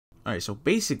Alright, so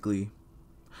basically,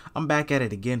 I'm back at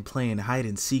it again playing hide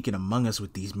and seek and Among Us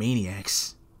with these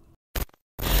maniacs.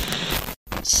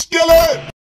 Skillet!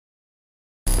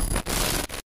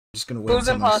 Just gonna wait Who's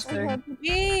imposter?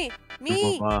 Me!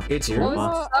 It's your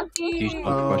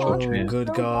Oh,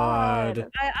 good God.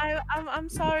 I'm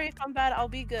sorry if I'm bad. I'll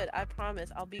be good. I promise.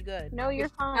 I'll be good. No, you're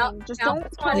fine. Just don't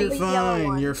You're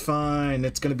fine. You're fine.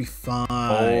 It's gonna be fine.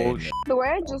 Oh, the way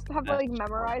I just have like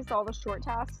memorized all the short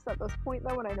tasks at this point,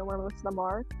 though, and I know where most of them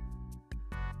are.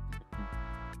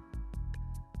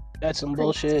 That's some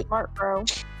bullshit. Smart, bro.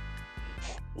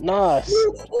 Nice.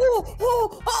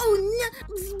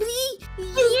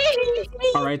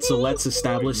 Alright, so let's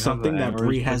establish something that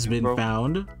Bree has been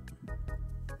found.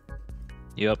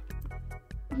 Yep.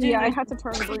 Yeah, I had to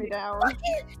turn Bree down.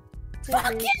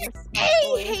 Fucking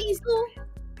hey, Hazel!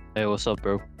 Hey, what's up,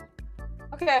 bro?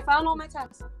 Okay, I found all my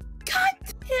tasks. God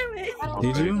damn it!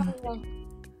 Did you?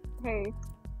 Hey.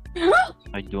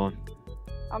 How you doing?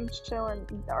 I'm chilling.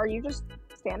 Are you just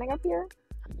standing up here?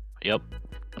 Yep.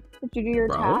 Did you do your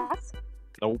task?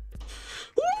 Nope.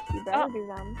 You better do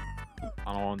them.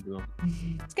 I don't want to do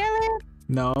them. Skillet!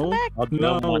 No. I'll do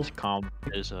them once calm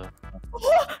is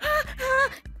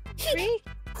Bree!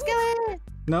 Skillet!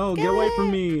 No, get away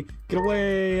from me. Get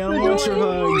away. I don't want your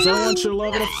hugs. I want your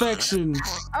love and affection.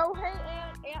 Oh,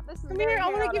 hey, Aunt, this is Come here, I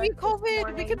want to give you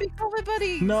COVID. We could be COVID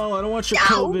buddies. No, I don't want your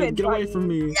COVID. Get away from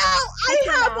me. No, I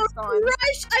have a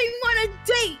crush. I want a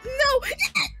date. No.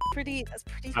 That's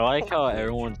pretty. I like how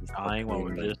everyone's dying when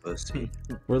we're just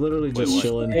We're literally just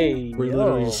chilling. Hey, we're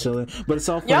literally just chilling. But it's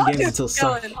all fun games until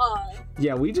Chilling,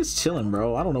 Yeah, we just chilling,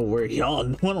 bro. I don't know where y'all.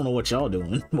 I don't know what y'all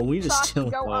doing, but we just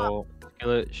chilling. Well,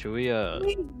 should we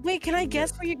Wait, can I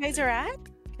guess where you guys are at?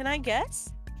 Can I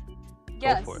guess?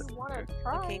 Yes. Go for it.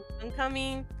 Okay, I'm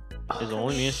coming. Is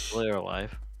only me and Skillet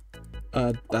alive?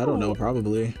 I don't know,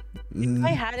 probably. If I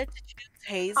had it to choose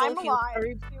Hazel, I'm alive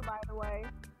too, by the way.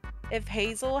 If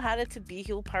Hazel had it to be,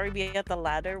 he'll probably be at the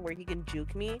ladder where he can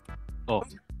juke me. Oh.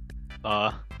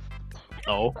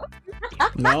 No.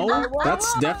 No,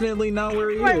 that's definitely not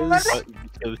where he is.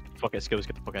 Fuck it, Skillet,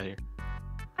 get the fuck out of here.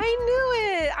 I knew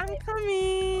it! I'm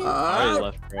coming! I already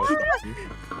left, bro.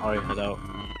 Alright, head out.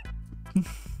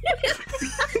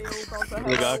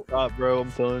 We got caught, bro,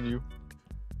 I'm telling you.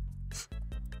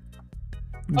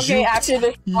 Okay, after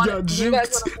this one, got you guys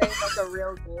juked. want to play like a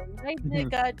real game? I did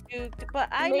got juked, but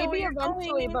I know Maybe you're eventually,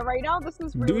 going. but right now this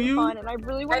is Do really you? fun, and I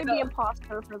really want to be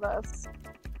imposter for this.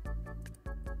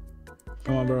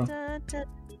 Come on, bro.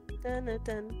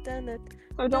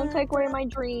 So don't take away my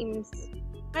dreams.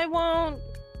 I won't.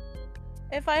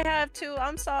 If I have to,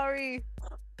 I'm sorry.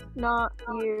 Not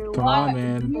you. Come on,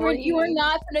 man. You are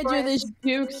not gonna do this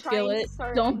juke, I'm trying to Skillet.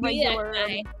 start Don't be regular that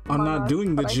guy. I'm not Among Us,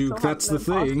 doing the but I juke. still That's the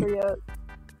haven't been thing.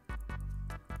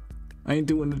 I ain't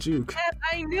doing the juke.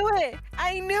 I knew it.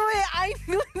 I knew it. I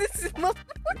knew this is my.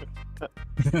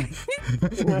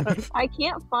 I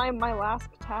can't find my last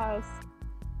task.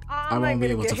 I won't be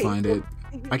able to find it.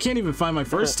 I can't even find my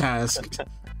first task.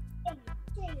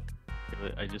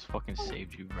 I just fucking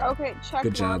saved you, bro. Okay, check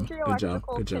Good job. laundry, Good job.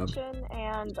 electrical, Good job. kitchen,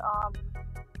 and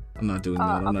I'm not doing that.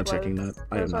 I'm not checking that.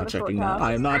 I am Those are not the short checking that. tasks.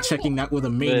 I am not checking that with a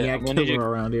maniac I'm gonna need killer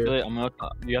around here.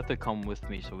 You have to come with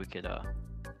me so we could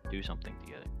do something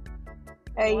together.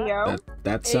 Hey yo.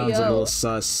 That sounds a yo. little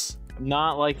sus.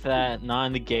 Not like that. Not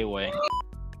in the gay way.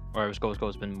 Or let's go.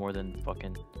 It's been more than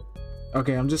fucking.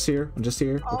 Okay, I'm just here.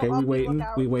 Okay, I'll we be waiting.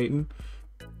 lookout. We waiting.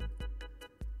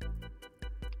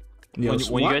 Yo,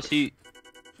 When you guys see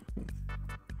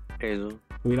Hazel.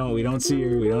 we don't see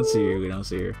her. We don't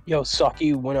see her. Yo,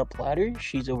 Saki went up ladder.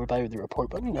 She's over by the report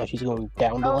button. Now she's going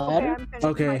down the Oh, okay, ladder. I'm finishing my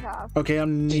Okay. task. Okay,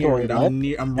 I'm She's near going it. left.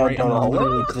 I'm right. I'm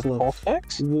literally close.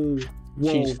 Pulse. Whoa.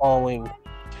 Whoa. She's following.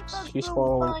 That's She's so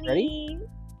following. Ready?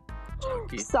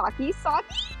 funny. Saki.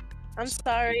 I'm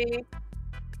sorry.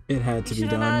 It had to be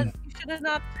done. You should have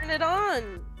not turned it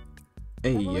on.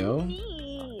 Hey, Look at yo.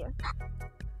 me.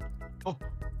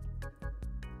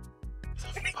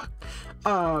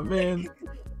 Oh, man.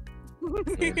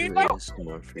 There's really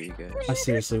more for you guys. I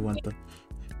seriously want the...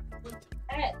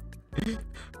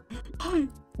 Why?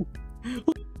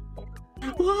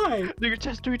 Why? do your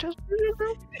test, bro.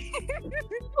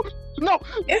 No,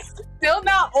 it's still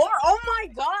not over. Oh my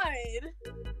god.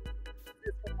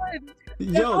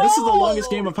 Yo, this is the longest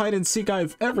game of hide and seek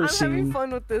I've ever I'm seen. having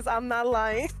fun with this. I'm not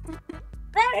lying.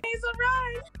 Run, Hazel,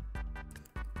 run.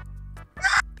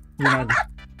 You're not...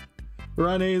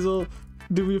 Run, Hazel.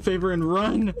 Do me a favor and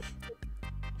run.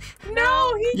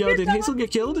 No, he Yo, did Hazel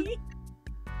get killed?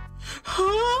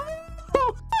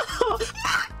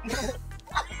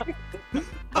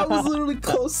 I was literally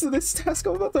close to this task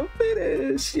I'm about to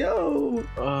finish. Yo.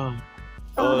 Oh,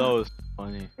 that was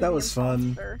funny. That was fun.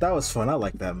 Imposter. That was fun. I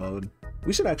like that mode.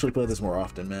 We should actually play this more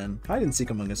often, man. Hide and seek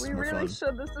among us is We more really fun.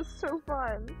 should. This is so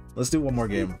fun. Let's do one more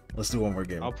game. Let's do one more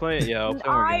game. I'll play it. Yeah, I'll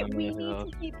play more games. We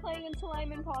need to keep playing until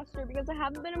I'm imposter because I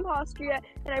haven't been imposter yet,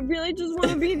 and I really just want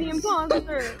to be the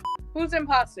imposter. Who's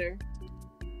imposter?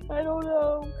 I don't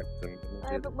know.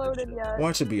 I haven't loaded yet. Why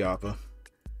don't it be Appa?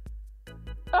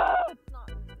 It's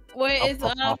not. Wait, it's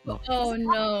up. Oh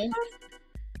no.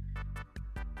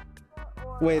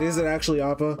 Wait, is it actually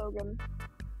Appa? Logan.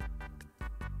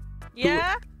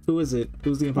 Yeah. Who is it?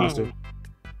 Who's the imposter?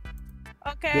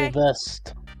 Okay. The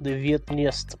West. The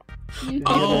Vietnamese.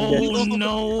 Oh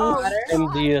no!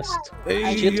 And the East.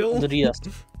 Hey, Shit, yo. the East.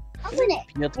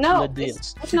 No,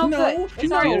 Vietnamese. it's no good. It's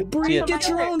not No, good. Bree, Yeah. get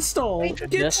your own stall.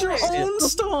 Get your own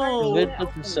stall. Wait, what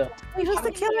is that? Wait, who's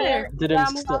the killer?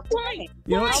 Didn't stop.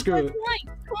 You know what? Screw it.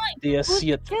 The Who's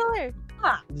the Asiat. killer?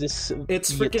 This.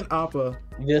 It's freaking Appa.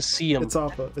 The Siam. It's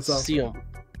Appa. It's Appa. Siam.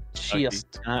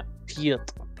 Chest.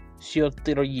 Piet.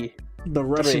 Shirtiri. The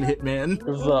Russian hitman.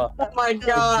 The. Oh my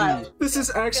god. This is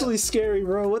actually scary,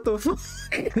 bro. What the fuck?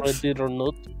 Ready or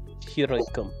not, here I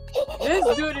come.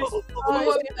 This dude is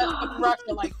from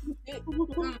Russia. Like,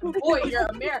 boy, you're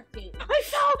American. I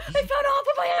found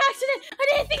Alpha by accident. I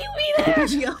didn't think you'd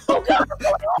be there. Oh god.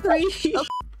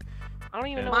 I don't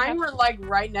even know. Mine were like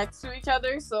right next to each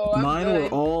other, so I'm Mine were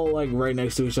good. all like right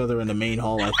next to each other in the main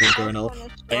hall, I think, or in a...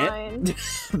 Finished Eh? mine.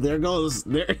 There goes.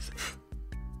 There.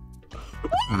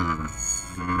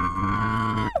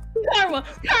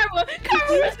 Karma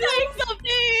was saying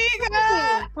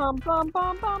something. Bum, bum,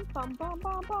 bum, bum, bum, bum,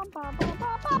 bum, bum, bum,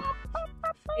 bum, bum.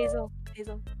 Hazel.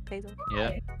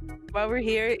 Yeah. While we're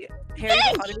here, Harry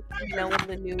Potter is now with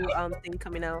the new thing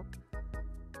coming out.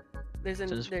 There's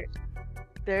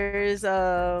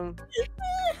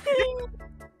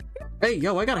Hey,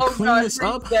 yo, I gotta Oh clean god, this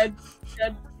Bree's up. dead.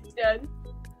 Dead.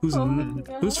 Whose Oh my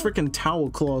God. whose freaking towel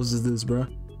claws is this, bro?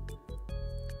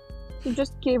 You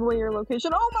just gave away your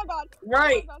location. Oh my god.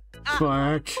 Right. Oh my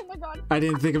god. Fuck. Oh my god. I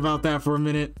didn't think about that for a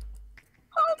minute.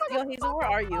 Oh my Yo, god. Hazel, where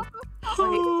are you?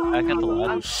 Oh, I got the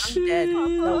ladder. I'm dead.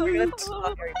 Oh, we're gonna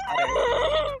talk Harry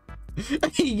Potter.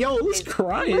 Hey, yo, who's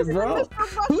crying, bro?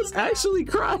 Who's actually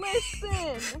crying?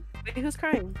 Listen. Wait, who's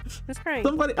crying? Who's crying?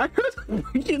 Somebody, I heard a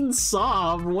freaking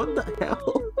sob. What the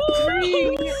hell?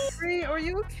 Free, are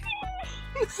you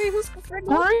okay? Free, who's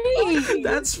Freddy?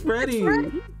 That's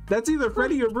Freddy. That's either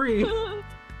Freddy or Bree.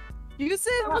 You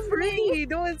said Freddy.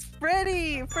 No, it's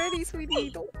Freddy. Freddy, sweetie,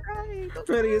 don't cry. Don't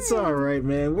Freddy, cry. it's alright,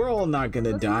 man. We're all not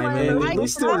gonna die, man. my At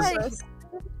least God. there's...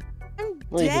 I'm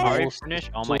Wait, dead. I already Most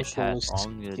finished all my socialist tasks. All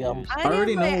I'm gonna scam. do is I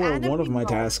already know where one of my anime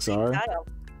tasks are. style.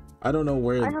 I don't know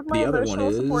where I have my the other one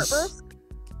emotional support is. burst.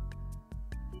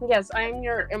 Yes, I am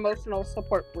your emotional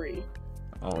support Bree.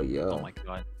 Oh, yo. Oh my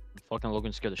god. Fucking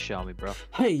Logan scared the shit out of me, bro.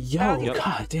 Hey, yo, Yep.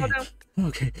 god damn.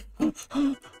 Okay.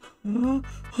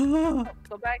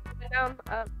 Go back, sit down,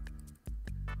 up.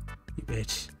 You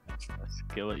bitch.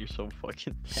 Skillet, you're so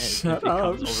fucking bad. Shut If he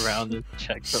comes up. around and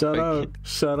checks Shut the up. fucking-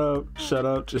 Shut up. Shut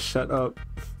up. Just shut up.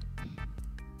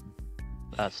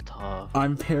 That's tough.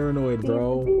 I'm paranoid,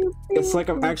 bro. It's like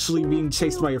I'm actually being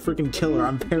chased by a freaking killer.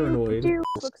 I'm paranoid.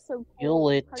 Looks so Feel cool.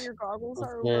 it. How your goggles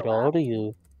are Where overlapped. are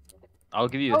you? I'll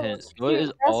give you a Oh, hint. it's Skillet cute.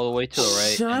 is all the way to the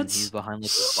right, Shut- and he's behind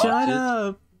like the Shut boxes.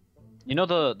 up. You know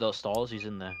the stalls? He's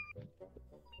in there.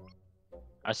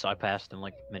 I passed him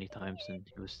like many times, and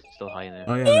he was still hiding there.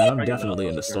 Oh yeah, man, I'm Right, definitely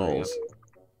in the there we go. stalls.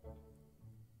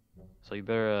 So you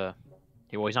better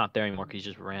well, he's not there anymore because he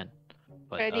just ran.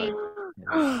 But, Freddy.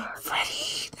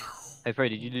 Freddy, hey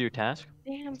Freddy, did you do your task?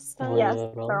 Damn, son. Yes,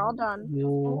 Where they're are all done.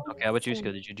 you? Okay, how about you,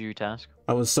 Skillet? Did you do your task?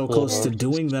 I was so close to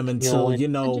doing them until, you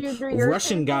know, Did you do your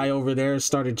Russian thing? guy over there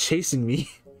started chasing me.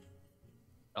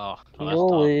 Oh, well,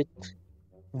 Feel that's it.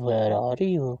 Where are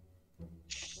you?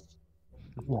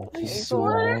 Not I this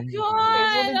swear one. to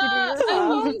God, Did you do your I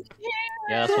won't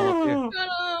Yeah, that's all up here. care.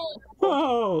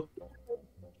 Oh.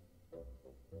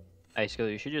 Hey,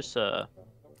 Skillet, you should just go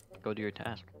do your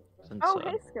task. Since, Oh,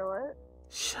 hey, Skillet.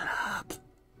 Shut up.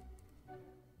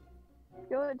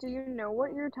 Skillet, do you know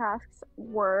what your tasks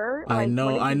were? I Like, know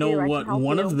what did you do? I what can help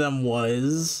one you. of them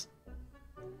was.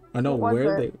 I know What was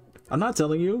where it? they... I'm not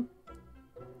telling you.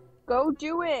 Go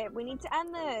do it. We need to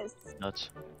end this. nuts.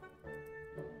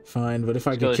 Fine, but if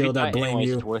I Skillet, get if you killed, I die blame anyways,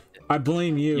 you. it's worth it. I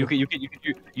blame you.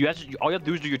 You have to, all you have to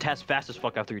do is do your task fast as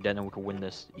fuck after you're dead, and we can win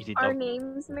this. Easy Our dub.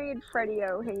 names made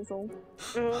Freddy-O, Hazel.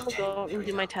 I'm gonna go and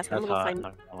do my task. I'm That's gonna hot, go find.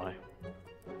 not gonna lie.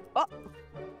 Oh.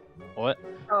 What?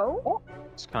 Oh?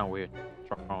 It's kind of weird.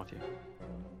 What's wrong with you?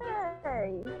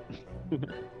 Hey.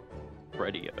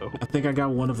 Freddy-o. I think I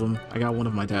got one of them. I got one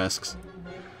of my tasks.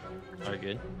 Alright,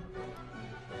 good.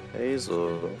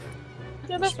 Hazel.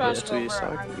 Yeah, this round is Supposed to be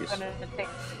over. I'm Saki's. gonna take.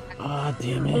 Ah,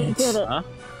 damn I it. did it. Huh?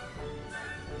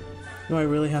 Do I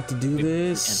really have to do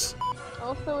this?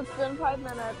 Also, it's been 5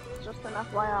 minutes. Just an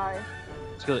FYI.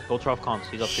 Let's go. Go try off comms.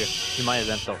 He's up here. He might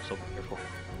event though, so be careful.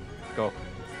 Go.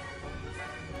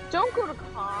 Don't go to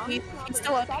comms. He's Not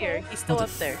still gonna up set here. it. He's still What up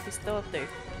the there. He's still up there.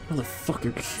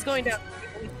 Motherfucker. He's going down.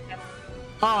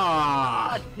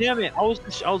 Ah! God damn it! I was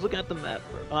looking at the map,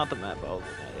 bro. Not the map. I was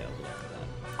looking at the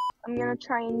map. I'm gonna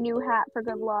try a new hat for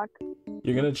good luck.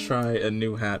 You're gonna try a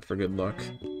new hat for good luck.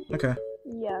 Okay.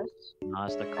 Yes. Nah,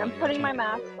 it's the color. I'm putting my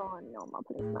mask on. No, I'm not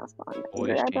putting the mask on.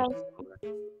 Always Angry change eyebrows. the color.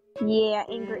 Yeah,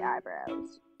 angry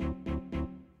eyebrows.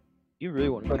 You really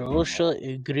want to? Russia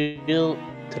Grill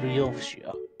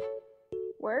Triofsia.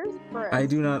 Where's Britt? I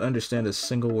do not understand a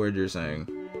single word you're saying.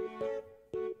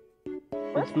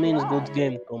 Where's It means Brett? good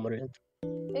game, comrade.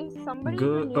 Is somebody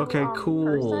Good. the new, Okay, cool.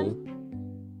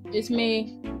 person? It's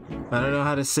me. I don't know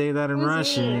how to say that in Who's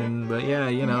Russian, but yeah,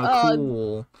 you know,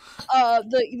 cool.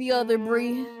 The other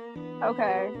Bree.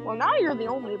 Okay. Well, now you're the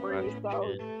only Bree, so.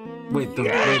 Wait,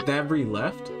 wait, that Bree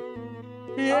left?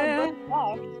 Yeah. Britt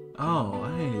left. Oh, I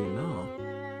didn't even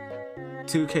know.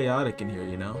 Too chaotic in here,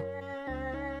 you know.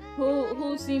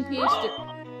 Who's seen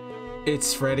PhD?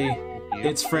 It's Freddy.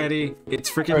 It's Freddy. It's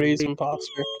freaking Freddy's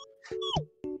imposter.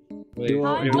 Wait, Do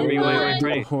a- wait, do wait, a- wait, do a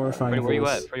Freddy. horrifying Freddy, where you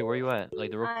voice. at? Freddy, where you at? Like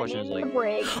the real I'm question is in like, the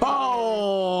break.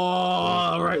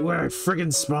 Oh, right where I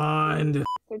friggin' spawned.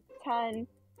 So 10,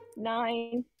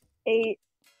 9, 8,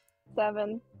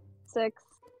 7, 6,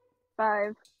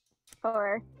 5,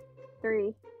 4, 3,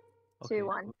 2, okay,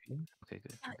 1. okay, good.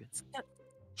 Okay.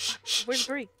 Shh, shh, Where's shh.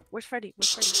 Bree? Where's Freddy?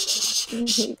 Where's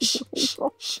Freddy?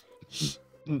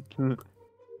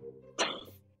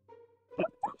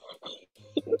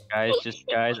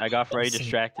 Guys, I got Freddy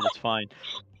distracted. It's fine.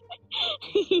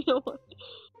 You know what?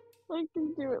 I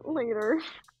can do it later.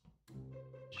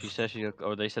 She said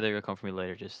or they said they're gonna come for me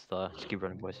later. Just keep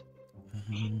running, boys.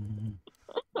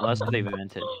 Unless they've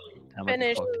invented. That might be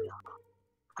Finished.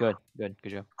 fucked. Good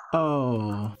job.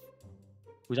 Oh,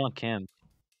 Who's on cam?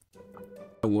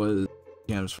 it was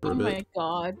Cams for Oh a my bit.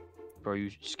 god. Bro,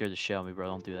 you scared the shit out of me, bro.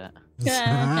 Don't do that.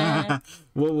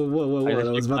 Whoa!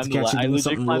 I was about to catch you doing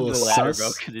something a little bro,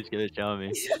 sus. because he's gonna show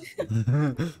me.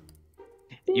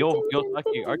 Yo,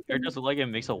 Lucky, our just like it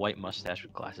makes a white mustache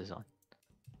with glasses on.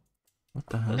 What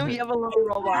the No, hell? you have a little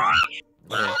robot.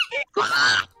 Okay.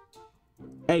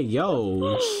 Hey,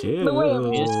 yo, chill.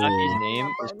 Miyazaki's name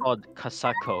is called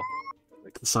Kasako.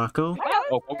 Kasako?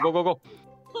 Oh, go.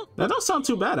 That don't sound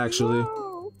too bad, actually.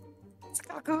 No.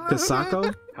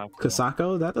 Kasako?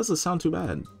 Kasako? That doesn't sound too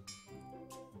bad.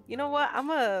 You know what? I'm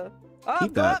a. Oh,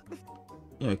 Keep that.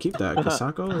 Yeah, keep that.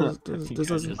 Kasako? This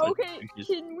doesn't... Okay,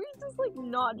 can we just like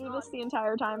not do this the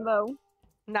entire time though?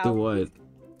 Do No. what?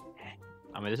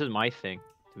 I mean, this is my thing,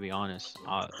 to be honest.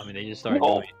 I mean, they just started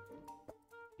doing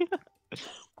it.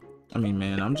 I mean,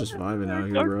 man, I'm just vibing out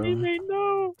here, bro.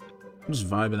 No. I'm just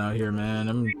vibing out here, man.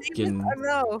 I'm getting I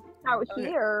know. Out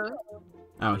here.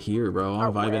 out here, bro. I'm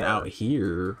Out vibing where? out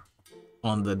here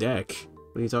on the deck.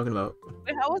 What are you talking about?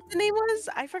 Wait, how what the name was?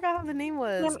 I forgot how the name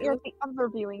was. Damn, you're at the other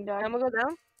viewing deck. I'm gonna go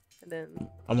down, and then.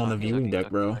 I'm on the viewing deck,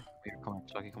 bro. Here, come on,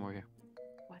 Saki, come over here.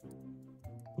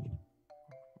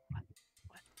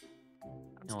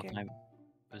 I'm No, scared. time.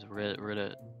 It was we're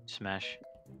to smash.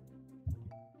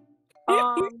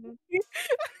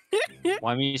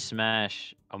 Why me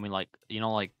smash? I mean, like, you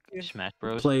know, like Smash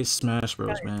Bros. Play Smash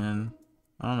Bros, man.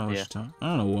 I don't know what Yeah. you're talking. I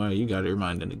don't know why you got your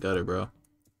mind in the gutter, bro.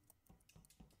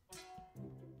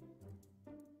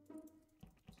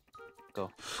 Go.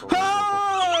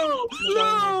 Oh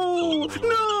no!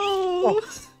 No!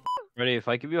 Ready? If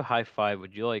I give you a high five,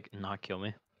 would you like not kill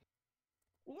me?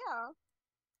 Yeah.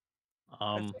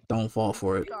 Don't fall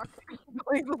for it.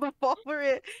 Wait, don't fall for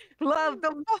it. Love,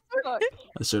 don't fall for it.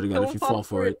 I swear to God, if you fall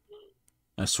for it,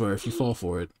 I swear, if you fall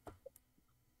for it.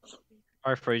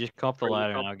 Alright, Freddy, just come up the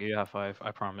ladder and I'll give you a high five.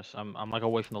 I promise. I'm like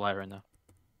away from the ladder right now.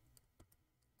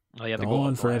 Oh, you have to Go go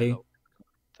on, up the ladder, Freddy. though.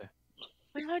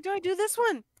 Wait, how do I do this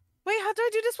one? Wait, how do I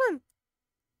do this one?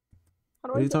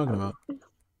 What are you talking about?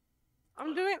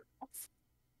 I'm doing.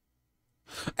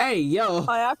 Hey, yo!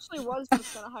 I actually was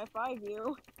just gonna high five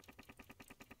you.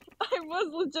 I was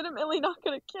legitimately not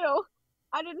gonna kill.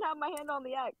 I didn't have my hand on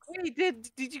the X. Wait, did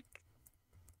you?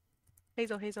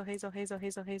 Hazel.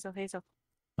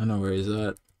 I know where he's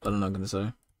at, but I'm not gonna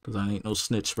say, because I ain't no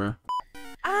snitch, bro.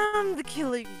 I'm the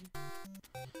killer.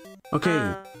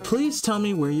 Okay, please tell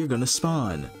me where you're gonna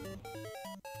spawn.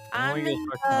 I'm you in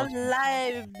guys start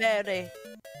the library.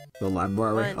 The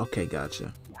library? One. Okay,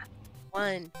 gotcha.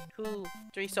 1, 2,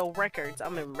 3. So records.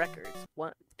 I'm in records.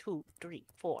 1, 2, 3,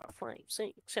 4, 5,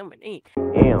 6, 7, 8.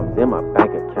 Damn, it's in my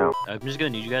bank account. I'm just gonna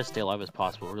need you guys to stay alive as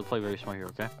possible. We're gonna play very smart here,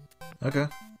 okay? Okay.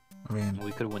 I mean,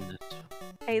 We could win this.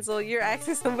 Hazel, you're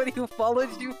asking somebody who followed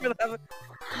you for that.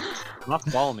 Not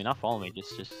follow me, not follow me.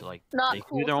 Just like Not they can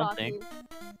cool, do their own Saki. thing.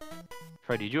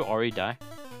 Fred, did you already die?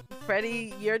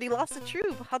 Freddy, you already lost the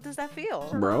troop. How does that feel?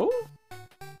 bro?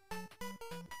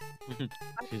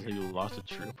 She's like, you lost a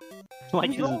troop.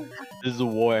 Like this is a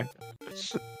war.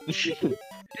 It's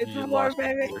a war,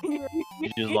 baby. You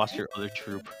just lost your other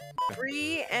troop.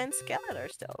 Bree and Skillet are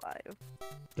still alive.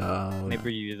 Oh,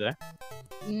 Maybe you there?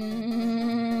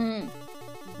 Mm.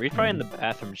 Bree's probably in the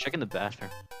bathroom. Check in the bathroom.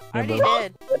 I already bro.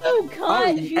 did. Oh god!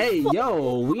 Oh, hey,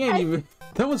 yo, we ain't even.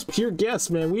 That was pure guess,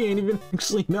 man. We ain't even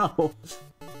actually know.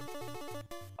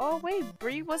 Oh wait,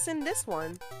 Bree was in this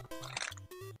one.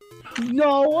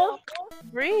 No!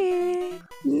 Bree.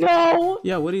 No!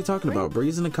 Yeah, what are you talking about?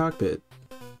 Bree's in the cockpit.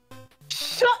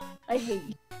 Shut! I hate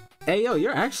you. Hey, yo,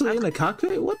 you're actually in the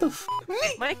cockpit? What the f?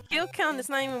 My kill count is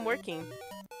not even working.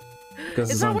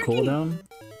 Because it's not on working. cooldown?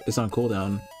 It's on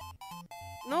cooldown.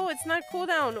 No, it's not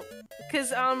cooldown.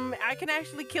 Cause I can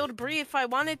actually kill Bree if I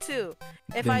wanted to.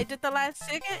 If Then- I did the last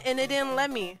second and it didn't let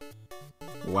me.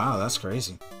 Wow, that's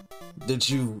crazy. Did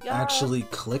you Yeah. actually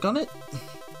click on it?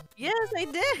 Yes, I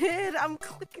did. I'm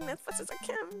clicking as fast as I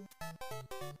can.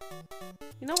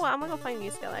 You know what? I'm gonna go find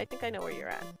you, Skillet. I think I know where you're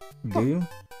at. Do you?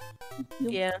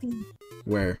 Yeah.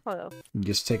 Where? Hold on.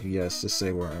 Just take a guess. Just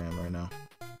say where I am right now.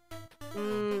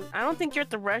 I don't think you're at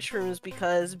the restrooms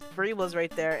because Bree was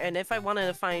right there. And if I wanted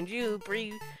to find you,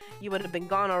 Bree, you would have been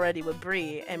gone already with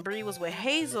Bree. And Bree was with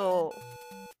Hazel.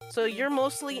 So you're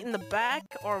mostly in the back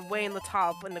or way in the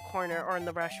top in the corner or in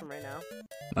the restroom right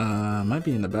now. Might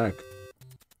be in the back.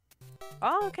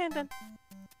 Oh, okay then.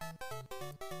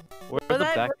 Where's Was the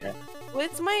I- back at?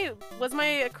 Was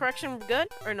my correction good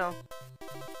or no?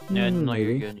 Yeah, Mm, no, you're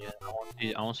maybe. good.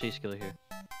 Yeah, I won't see skill here.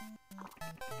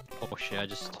 Oh shit! I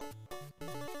just.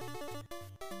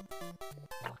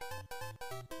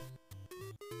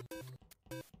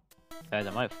 Guys,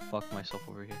 I might fuck myself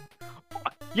over here.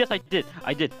 Yes, I did.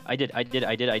 I did. You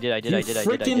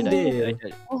frickin'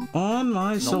 did. On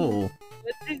my soul.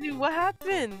 What did you? What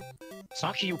happened?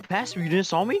 Saki, you passed me. You didn't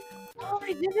saw me? Oh,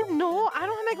 I didn't know. I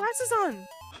don't have my glasses on.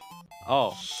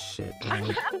 Oh. Shit. I'm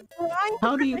man. blind.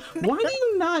 How do you? Why do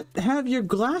you not have your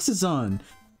glasses on?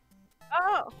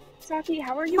 Oh. Saki,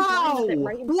 how are you How? blind with it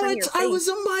right in front of What? your I was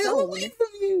face? a mile No. away from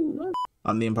you.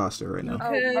 I'm the imposter right now.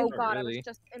 Okay. Oh god, I Really? was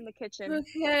just in the kitchen.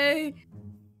 Okay.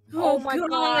 Oh my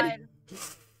god.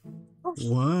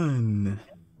 1.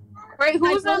 Wait,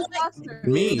 who's I on don't imposter?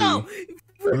 Me. No!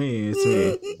 Me. It's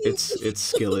me. It's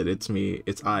Skillet. It's me.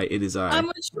 It's I. It is I. I'm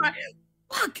gonna try.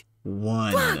 Fuck!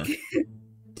 1, Fuck!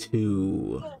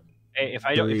 2, Hey, if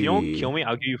you don't 3, kill me,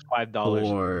 I'll give you $5.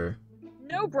 4,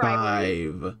 No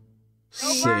bribery. 5, bribery.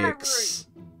 6,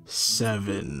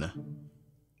 7,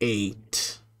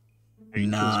 8,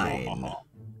 9,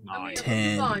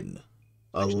 10,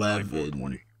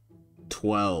 11,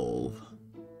 12,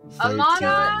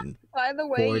 Amana? 13, By the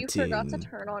way, you 14, forgot to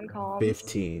turn on comms.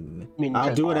 15. I mean,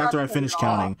 I'll do it after I finish off.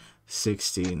 counting.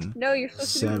 16, No, you're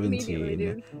supposed to do it immediately, 17,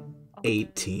 dude.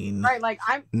 18, Right, like,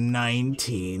 I'm.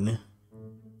 19,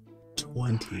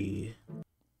 20.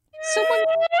 Someone.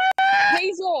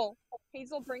 Hazel!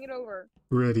 Hazel, bring it over.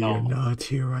 Ready or No. not,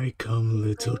 here I come,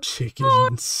 little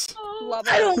chickens. Love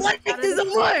it. I don't like this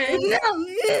anymore!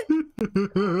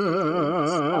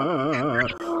 No!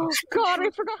 God, I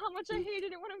forgot how much I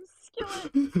hated it when I was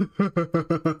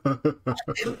Skillet.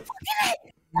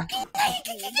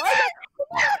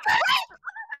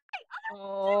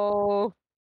 Oh.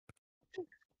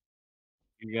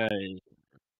 You guys.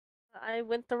 I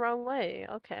went the wrong way.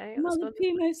 Okay. I'm let's gonna go-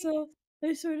 pee myself.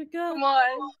 I swear to God. Come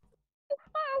on.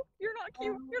 Oh, you're not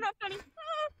cute. You're not funny.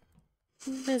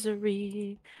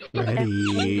 Misery.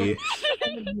 Ready.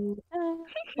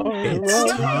 Oh,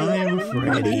 It's time,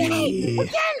 Freddy.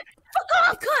 Fuck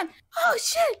off, con! Oh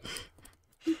shit!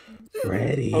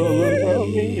 Freddy. I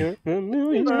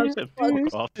said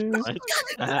fuck off.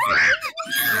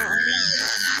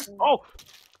 Oh!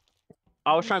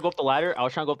 I was trying to go up the ladder. I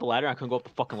couldn't go up the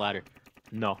fucking ladder.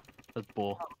 No. That's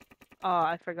bull. Oh,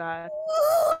 I forgot.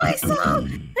 Ooh, I saw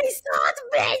the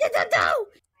bed.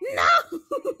 No!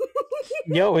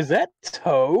 Yo, is that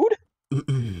Toad?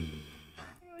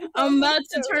 I'm about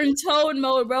to turn Toad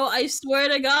mode, bro. I swear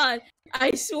to God.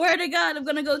 I'm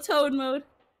gonna go Toad mode.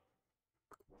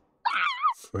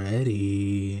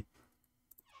 Freddy.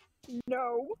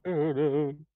 No. No.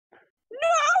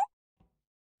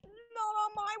 Not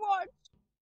on my watch.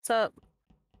 up?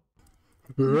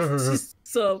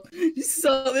 So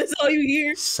that's all you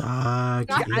hear.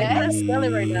 Saki. I can't smell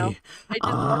it right now. I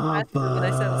just walked past you when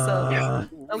I said what's up.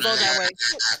 Don't go that way.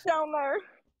 Down there.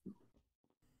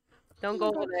 Don't go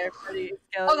over there, Freddy.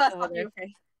 Oh, that's over not there.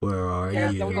 okay. Where are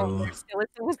Yeah, don't go over you? there.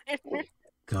 Skeleton over there.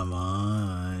 Come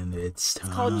on, it's time.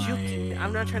 It's called juking.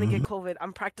 I'm not trying to get COVID.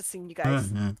 I'm practicing, you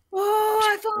guys. Oh,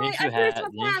 I finally, Didn't you I finished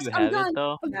have? my Didn't class. you I'm have done. it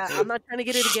though? Yeah, I'm not trying to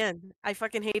get it again. I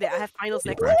fucking hate it. I have finals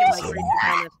You're next week in my practicing. grade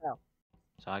on NFL.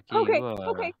 Saki, Okay, you,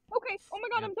 okay, okay. Oh my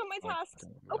god, I'm done my tasks.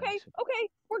 Okay,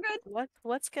 we're good.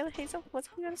 What's Skeleton Hazel? What's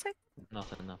you gonna say?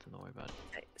 Nothing. Don't worry about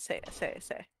it. Say.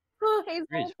 Hazel,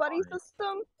 Bree's buddy fine.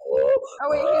 system. Oh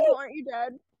wait, Hazel, aren't you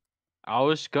dead? I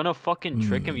was gonna fucking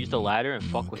trick him, use the ladder, and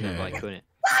fuck with him, but I Okay. couldn't.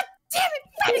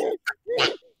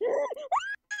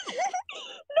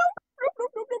 No,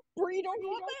 Bree, don't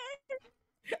go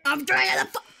there. I'm trying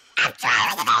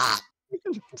to.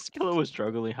 Skillet was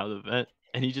struggling how to vent,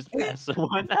 and he just passed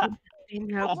someone out.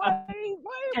 Why are we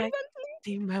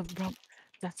Team up, bro.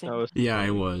 That's it. That was Yeah, I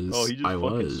funny. was. Oh, he just I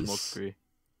fucking was. smoked Bree.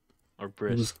 Or It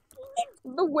Brisk. was-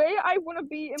 the way I want to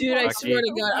be? Dude, I Saki. swear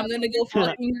to God, I'm gonna go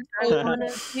fucking. I wanna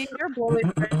see your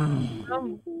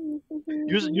boyfriend.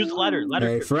 Use the ladder.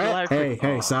 Hey, use the Fred. ladder.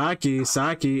 Hey, Oh. Saki, it's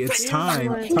Yeah,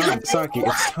 time. man. Saki,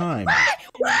 it's time.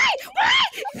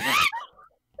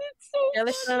 Yeah,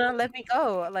 listen, let me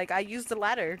go. Like I used the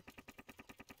ladder.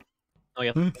 Oh, you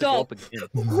have to Go. go up again.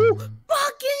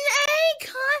 Fucking A,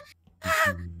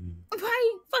 cunt!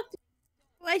 Right, fuck.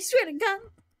 I swear to God.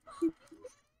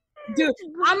 Dude,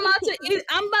 I'm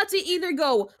about to either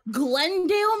go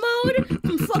Glendale mode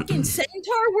from fucking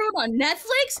Centaur World on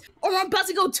Netflix, or I'm about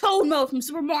to go Toad mode from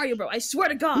Super Mario Bros. I swear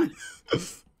to God.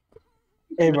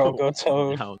 Hey, bro, go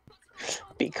Toad. Now,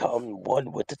 Become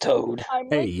one with the Toad. I'm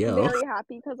Hey, like, yo. very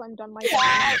happy because I'm done my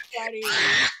tasks. Freddy.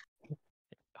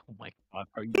 oh my god,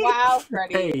 are you? Wow,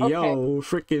 Freddy. Hey, Okay. yo,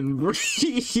 freaking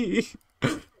Bree.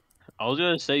 I was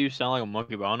gonna say you sound like a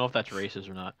monkey, but I don't know if that's racist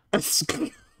or not.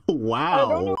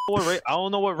 Wow. I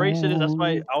don't know what race it is. That's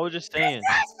why I was just saying.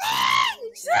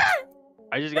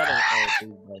 I just gotta.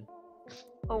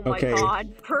 Oh my Okay.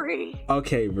 god, Bree.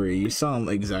 Okay, Bree, you sound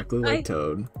exactly like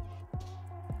Toad.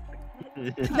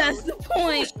 That's the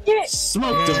point.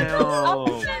 Smoked him.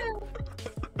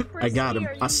 Damn. I got him.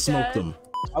 I smoked him.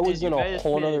 I was in a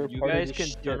whole other You part guys of can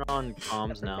this shit. turn on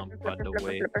comms now, by the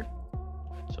way.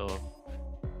 So,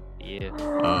 yeah.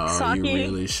 You Saki,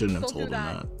 really shouldn't have don't do told him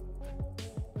that. that.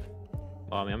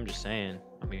 Well, I mean, I'm just saying.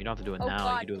 I mean, you don't have to do it Oh now.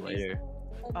 God, You can do it please. later.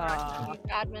 Oh my gosh, he's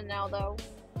admin now though.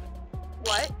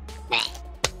 What?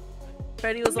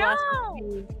 Freddy was the last.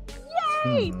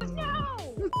 Yay! Hmm. No!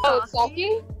 Oh,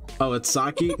 Saki? Oh, it's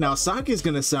Saki? Now, Saki's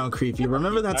gonna sound creepy.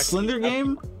 Remember that Saki- Slender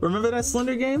game? Remember that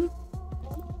Slender game?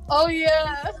 Oh,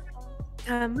 yeah.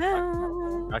 Come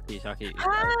on. Saki. Hi.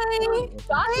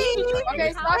 Saki.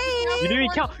 Okay, Saki. You didn't even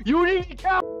count. You didn't even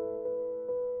count.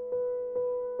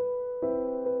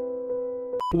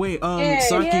 Wait, Yay,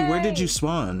 Saki, where yay. did you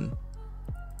spawn?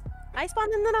 I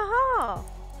spawned in the hall.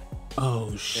 Oh,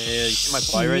 Yeah, shit. you see my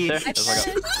body right there? There's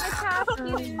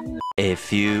like A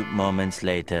few moments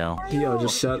later. Yo,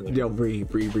 just shut. Yo, Bree,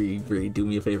 do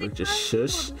me a favor. Just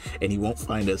shush, and he won't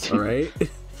find us, alright?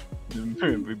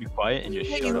 be quiet and just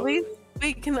shut up. Wait,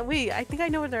 I think I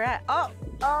know where they're at. Oh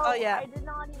yeah. I did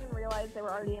not even realize they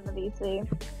were already in the VC.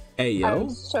 Hey, I yo.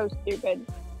 was so stupid.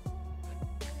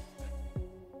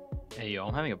 Hey, yo,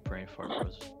 I'm having a brain fart,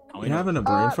 bros. You having a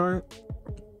brain fart?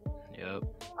 Yep.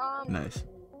 Nice.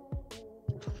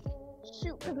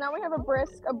 Shoot, because now we have a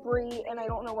Brisk, a Bree, and I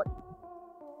don't know what.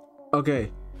 Okay.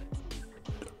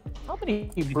 How many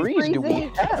breeds do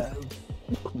we have?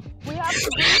 We have the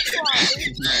Bree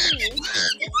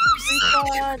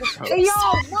squad. Hey, yo,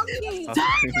 monkey! I'm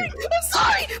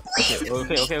sorry. Please.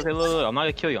 Okay, look, I'm not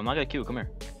gonna kill you. Come here.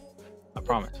 I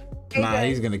promise. Nah,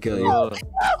 he's gonna kill you. Look.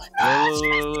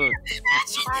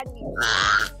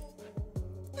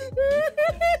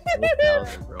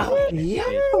 Patty. Yo.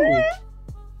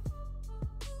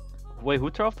 Wait, who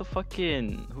turned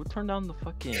down the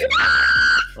fucking...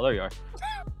 Oh, there you are.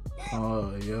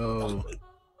 Oh, yo.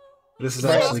 This is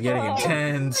actually getting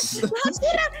intense.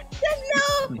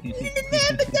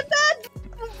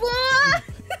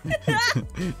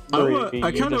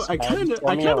 I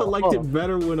kind of liked it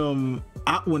better when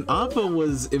Appa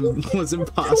was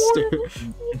imposter.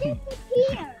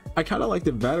 I kind of liked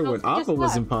it better when Appa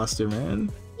was imposter, man.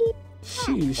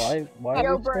 Sheesh. Why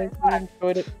Yo, would bro. you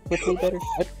enjoyed it with me better?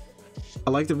 What? I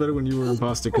liked it better when you were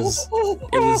imposter because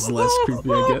it was less creepy,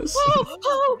 I guess.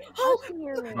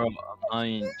 Bro, I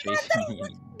mean,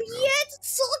 Jason. Jetzt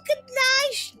so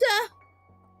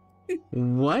geneigt.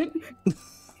 What?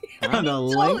 What kind of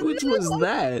language was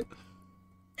that?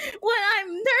 When I'm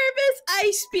nervous,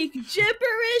 I speak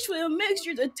gibberish with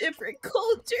mixtures of different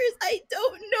cultures. I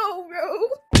don't know,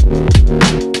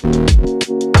 bro.